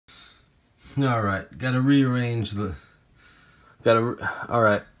All right, gotta rearrange the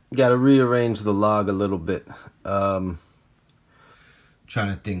log a little bit. Trying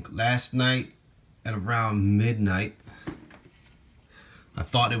to think. Last night at around midnight, I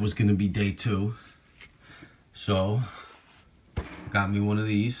thought it was gonna be day 2, so got me one of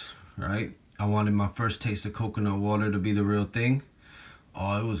these. Right, I wanted my first taste of coconut water to be the real thing.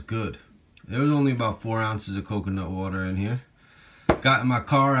 Oh, it was good. There was only about 4 ounces of coconut water in here. Got in my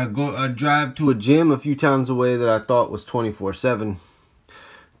car. I drive to a gym a few towns away that I thought was 24/7.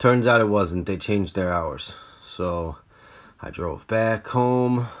 Turns out it wasn't. They changed their hours. So I drove back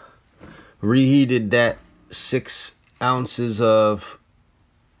home, reheated that 6 ounces of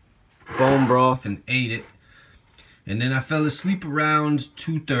bone broth and ate it. And then I fell asleep around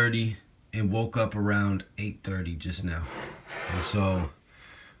 2:30 and woke up around 8:30 just now. And so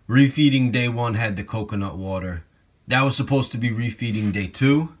refeeding day 1 had the coconut water. That was supposed to be refeeding day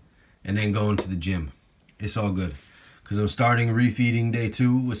 2 and then going to the gym. It's all good because I'm starting refeeding day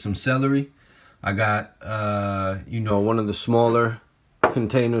 2 with some celery. I got, one of the smaller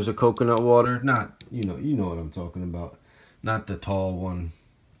containers of coconut water. Not, you know what I'm talking about. Not the tall one.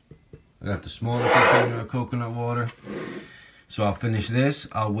 I got the smaller container of coconut water. So I'll finish this.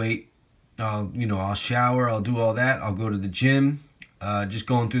 I'll wait. I'll shower. I'll do all that. I'll go to the gym. Just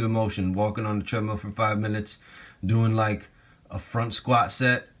going through the motion, walking on the treadmill for 5 minutes, doing like a front squat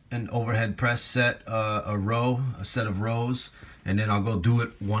set, an overhead press set, a set of rows, and then I'll go do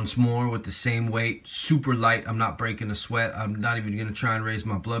it once more with the same weight, super light. I'm not breaking a sweat. I'm not even gonna try and raise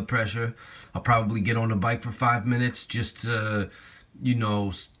my blood pressure. I'll probably get on the bike for 5 minutes just to,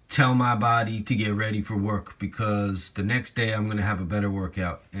 tell my body to get ready for work, because the next day I'm gonna have a better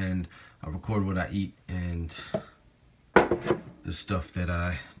workout, and I'll record what I eat and the stuff that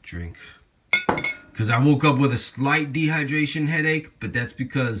I drink. Because I woke up with a slight dehydration headache, but that's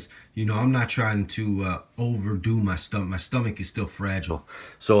because, I'm not trying to overdo my stomach. My stomach is still fragile.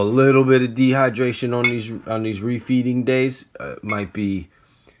 So a little bit of dehydration on these refeeding days might be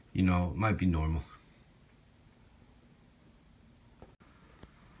normal.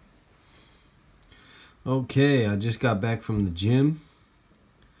 Okay, I just got back from the gym.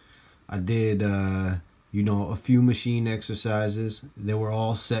 I did a few machine exercises. They were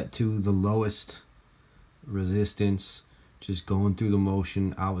all set to the lowest resistance, just going through the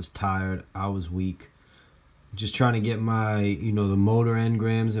motion. I was tired, I was weak, just trying to get my the motor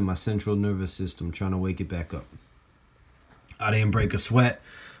engrams and my central nervous system, trying to wake it back up. I didn't break a sweat.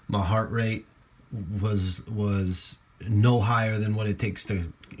 My heart rate was no higher than what it takes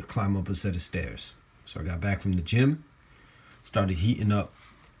to climb up a set of stairs. So I got back from the gym, started heating up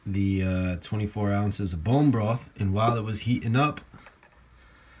the 24 ounces of bone broth, and while it was heating up,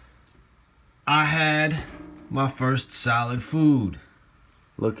 I had my first solid food.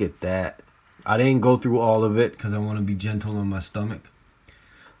 Look at that. I didn't go through all of it because I want to be gentle on my stomach.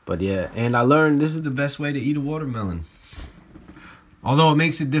 But yeah, and I learned this is the best way to eat a watermelon. Although it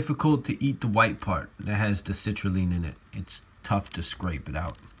makes it difficult to eat the white part that has the citrulline in it. It's tough to scrape it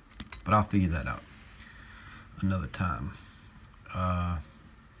out. But I'll figure that out another time.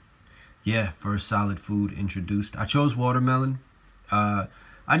 Yeah, first solid food introduced. I chose watermelon.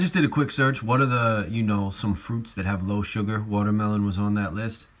 I just did a quick search. What are the, some fruits that have low sugar? Watermelon was on that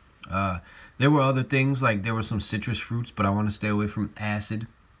list. There were other things, like there were some citrus fruits, but I want to stay away from acid.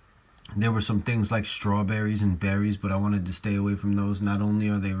 There were some things like strawberries and berries, but I wanted to stay away from those. Not only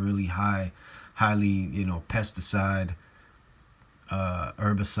are they really highly, pesticide,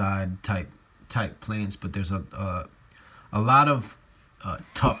 herbicide type plants, but there's a lot of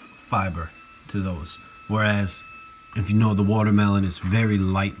tough fiber to those. Whereas, if the watermelon is very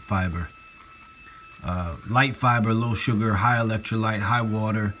light fiber. Light fiber, low sugar, high electrolyte, high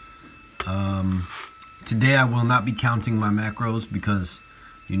water. Today I will not be counting my macros because,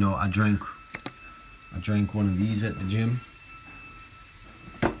 I drank one of these at the gym.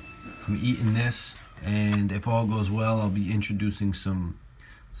 I'm eating this, and if all goes well, I'll be introducing some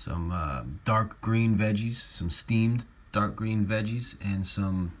dark green veggies, some steamed dark green veggies, and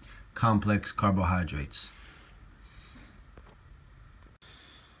some complex carbohydrates.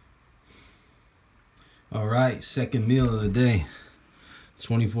 All right, second meal of the day.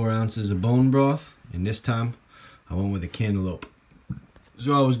 24 ounces of bone broth, and this time I went with a cantaloupe.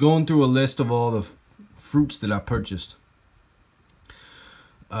 So I was going through a list of all the fruits that I purchased.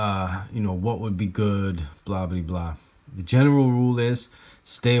 What would be good, blah, blah, blah. The general rule is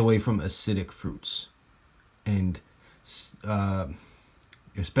stay away from acidic fruits. And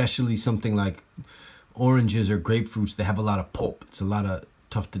especially something like oranges or grapefruits that have a lot of pulp. It's a lot of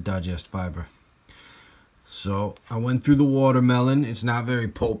tough to digest fiber. So I went through the watermelon. It's not very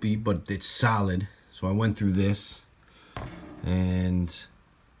pulpy, but it's solid. So I went through this, and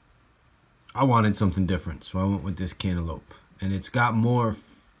I wanted something different. So I went with this cantaloupe. And it's got more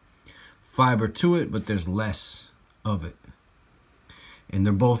fiber to it, but there's less of it. And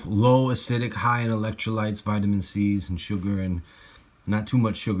they're both low acidic, high in electrolytes, vitamin C's, and sugar, and not too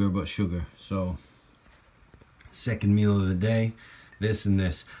much sugar, but sugar. So second meal of the day, this and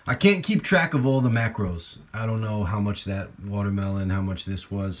this. I can't keep track of all the macros. I don't know how much that watermelon, how much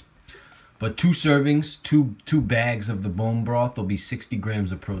this was. But 2 servings, two bags of the bone broth will be 60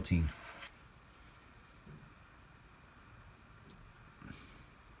 grams of protein.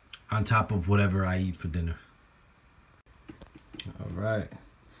 On top of whatever I eat for dinner. All right.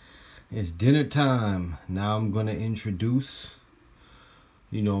 It's dinner time. Now I'm going to introduce,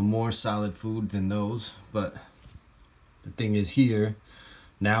 more solid food than those. But the thing is here,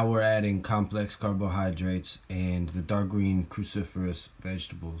 now we're adding complex carbohydrates and the dark green cruciferous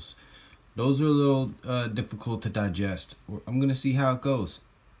vegetables. Those are a little difficult to digest. I'm going to see how it goes.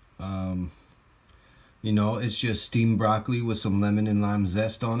 It's just steamed broccoli with some lemon and lime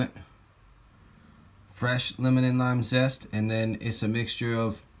zest on it. Fresh lemon and lime zest. And then it's a mixture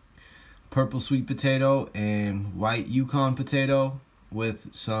of purple sweet potato and white Yukon potato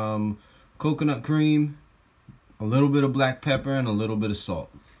with some coconut cream, a little bit of black pepper, and a little bit of salt.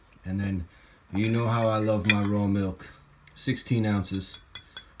 And then, you know how I love my raw milk. 16 ounces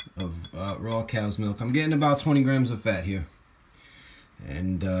of raw cow's milk. I'm getting about 20 grams of fat here.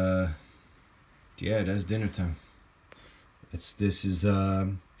 And, yeah, that's dinner time. This is,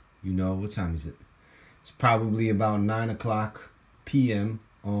 what time is it? It's probably about 9 o'clock p.m.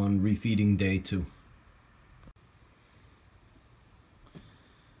 on refeeding day 2.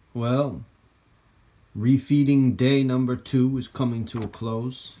 Well, refeeding day number 2 is coming to a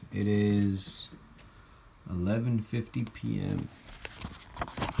close. It is 11:50 p.m.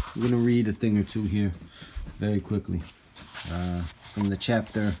 I'm going to read a thing or two here very quickly from the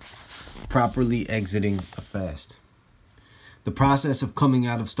chapter, Properly Exiting a Fast. The process of coming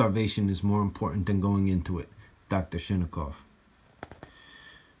out of starvation is more important than going into it. Dr. Shinnikov.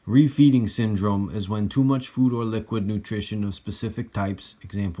 Refeeding syndrome is when too much food or liquid nutrition of specific types,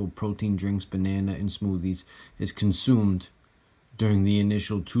 example protein drinks, banana, and smoothies, is consumed during the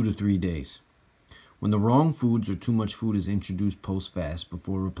initial 2 to 3 days. When the wrong foods or too much food is introduced post-fast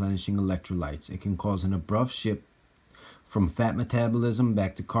before replenishing electrolytes, it can cause an abrupt shift from fat metabolism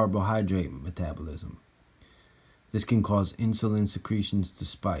back to carbohydrate metabolism. This can cause insulin secretions to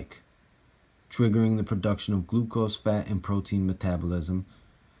spike, triggering the production of glucose, fat, and protein metabolism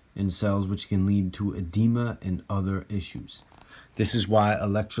in cells, which can lead to edema and other issues. This is why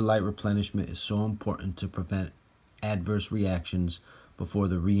electrolyte replenishment is so important to prevent adverse reactions before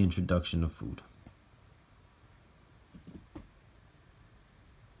the reintroduction of food.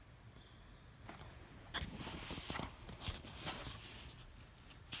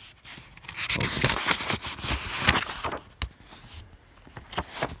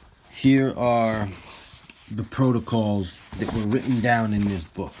 Here are the protocols that were written down in this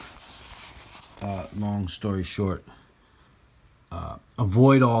book. Long story short,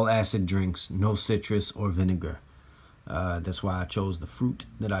 avoid all acid drinks, no citrus or vinegar. That's why I chose the fruit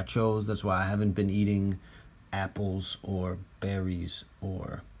that I chose. That's why I haven't been eating apples or berries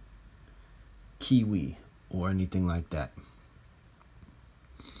or kiwi or anything like that.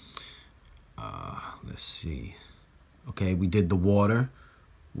 Let's see. Okay, we did the water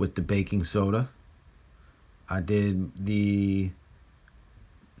with the baking soda. I did the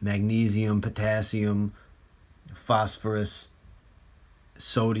magnesium, potassium, phosphorus,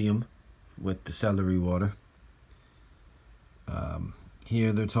 sodium with the celery water.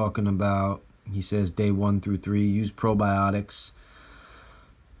 Here they're talking about, he says day 1 through 3, use probiotics.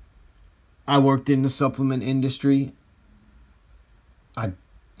 I worked in the supplement industry.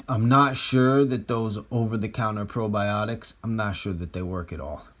 I'm not sure that those over-the-counter probiotics, I'm not sure that they work at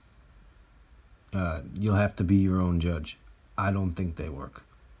all. You'll have to be your own judge. I don't think they work.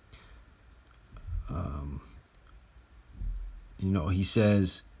 He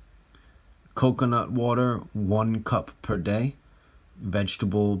says coconut water, 1 cup per day.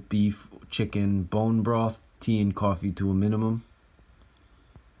 Vegetable, beef, chicken, bone broth, tea and coffee to a minimum.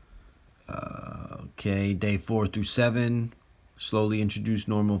 Okay, day 4 through 7. Slowly introduce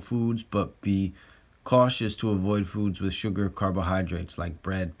normal foods, but be cautious to avoid foods with sugar carbohydrates like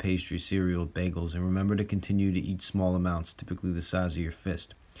bread, pastry, cereal, bagels, and remember to continue to eat small amounts, typically the size of your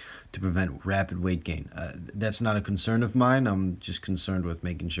fist, to prevent rapid weight gain. That's not a concern of mine. I'm just concerned with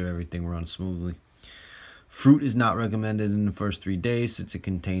making sure everything runs smoothly. Fruit is not recommended in the first 3 days since it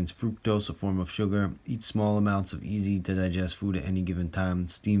contains fructose, a form of sugar. Eat small amounts of easy-to-digest food at any given time.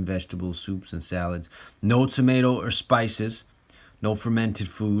 Steamed vegetables, soups, and salads. No tomato or spices. No fermented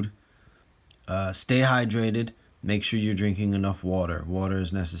food. Stay hydrated. Make sure you're drinking enough water. Water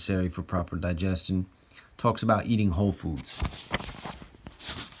is necessary for proper digestion. Talks about eating whole foods.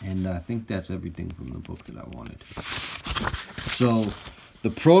 And I think that's everything from the book that I wanted. So, the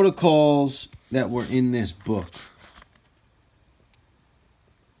protocols that were in this book.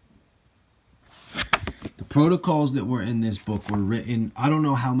 The protocols that were in this book were written, I don't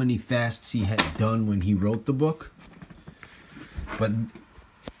know how many fasts he had done when he wrote the book, but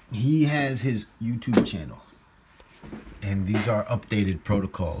he has his YouTube channel. And these are updated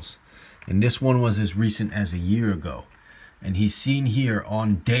protocols. And this one was as recent as a year ago. And he's seen here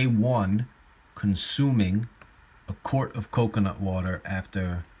on day 1 consuming a quart of coconut water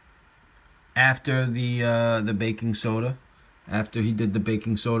after the baking soda. After he did the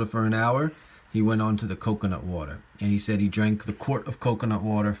baking soda for an hour, he went on to the coconut water. And he said he drank the quart of coconut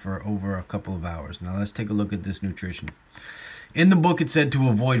water for over a couple of hours. Now let's take a look at this nutrition. In the book it said to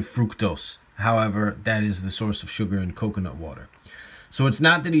avoid fructose. However, that is the source of sugar in coconut water. So it's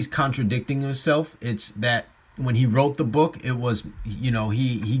not that he's contradicting himself. It's that when he wrote the book, it was, you know,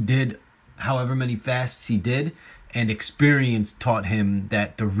 he did however many fasts he did, and experience taught him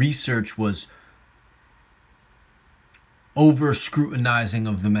that the research was over scrutinizing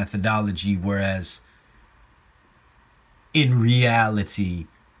of the methodology, whereas in reality,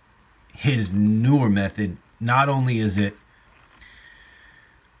 his newer method, not only is it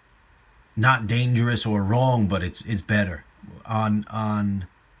not dangerous or wrong, but it's better.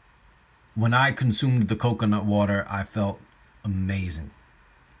 When I consumed the coconut water, I felt amazing.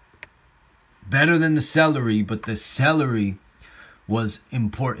 Better than the celery, but the celery was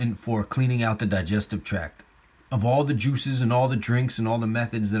important for cleaning out the digestive tract. Of all the juices and all the drinks and all the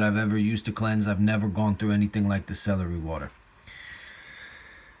methods that I've ever used to cleanse, I've never gone through anything like the celery water.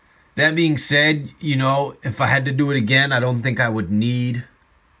 That being said, you know, if I had to do it again, I don't think I would need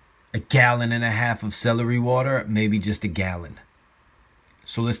 1.5 gallons of celery water, maybe just 1 gallon.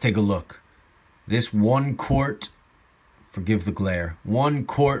 So let's take a look. This 1 quart, forgive the glare, 1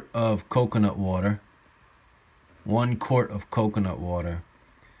 quart of coconut water, 1 quart of coconut water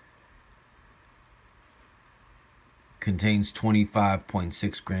contains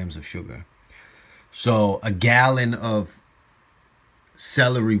 25.6 grams of sugar. So 1 gallon of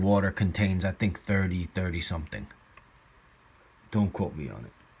celery water contains, I think, 30 something. Don't quote me on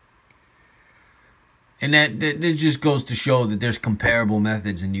it. And that just goes to show that there's comparable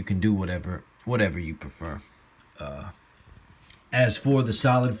methods and you can do whatever you prefer. As for the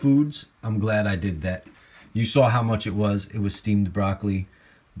solid foods, I'm glad I did that. You saw how much it was. It was steamed broccoli,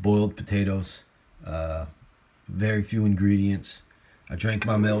 boiled potatoes, very few ingredients. I drank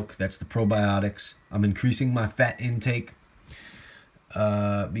my milk. That's the probiotics. I'm increasing my fat intake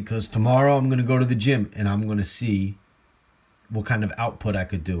because tomorrow I'm going to go to the gym and I'm going to see what kind of output I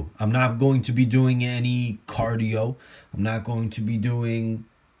could do. I'm not going to be doing any cardio. I'm not going to be doing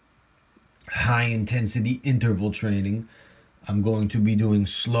high intensity interval training. I'm going to be doing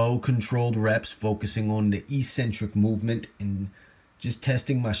slow controlled reps, focusing on the eccentric movement and just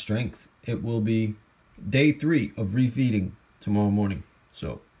testing my strength. It will be day 3 of refeeding tomorrow morning.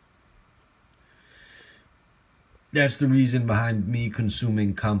 So that's the reason behind me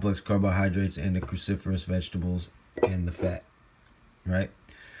consuming complex carbohydrates and the cruciferous vegetables and the fat. Right?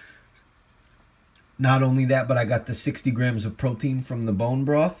 Not only that, but I got the 60 grams of protein from the bone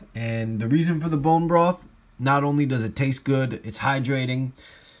broth. And the reason for the bone broth, not only does it taste good, it's hydrating.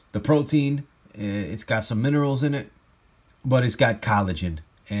 The protein, it's got some minerals in it, but it's got collagen.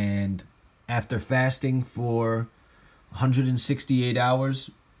 And after fasting for 168 hours,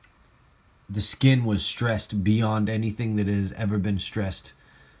 the skin was stressed beyond anything that has ever been stressed,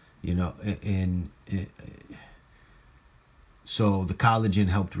 you know, so the collagen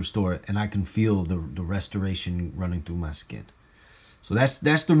helped restore it, and I can feel the restoration running through my skin. So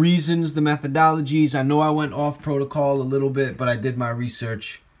that's the reasons, the methodologies. I know I went off protocol a little bit, but I did my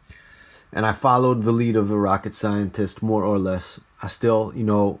research, and I followed the lead of the rocket scientist, more or less. I still, you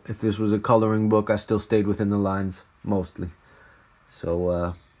know, if this was a coloring book, I still stayed within the lines, mostly.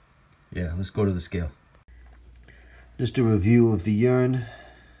 So, yeah, let's go to the scale. Just a review of the urine.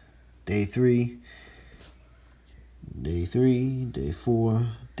 Day 3. Day 3, day 4,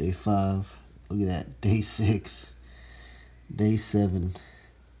 day 5, look at that, day 6, day 7,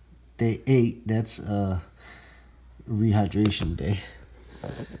 day 8, that's rehydration day,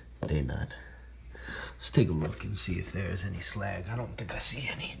 day 9. Let's take a look and see if there's any slag. I don't think I see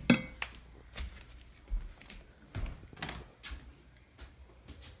any.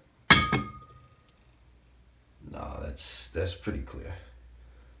 that's pretty clear.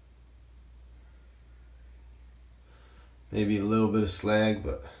 Maybe a little bit of slag,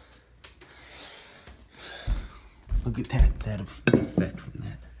 but look at that effect from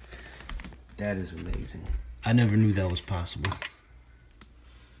that. That is amazing. I never knew that was possible.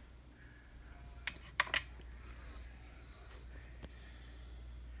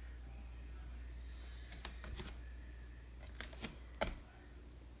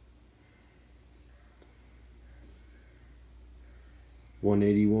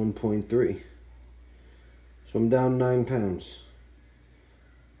 $181.3. So I'm down 9 pounds.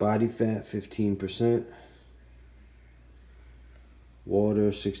 Body fat 15%. Water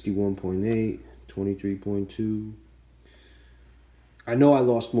 61.8, 23.2. I know I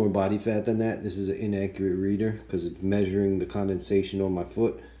lost more body fat than that. This is an inaccurate reader because it's measuring the condensation on my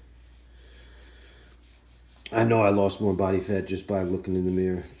foot. I know I lost more body fat just by looking in the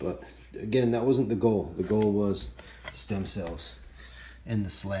mirror, but again, that wasn't the goal. The goal was stem cells and the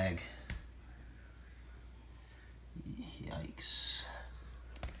slag. Yikes.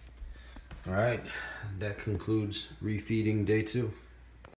 All right, that concludes refeeding day 2.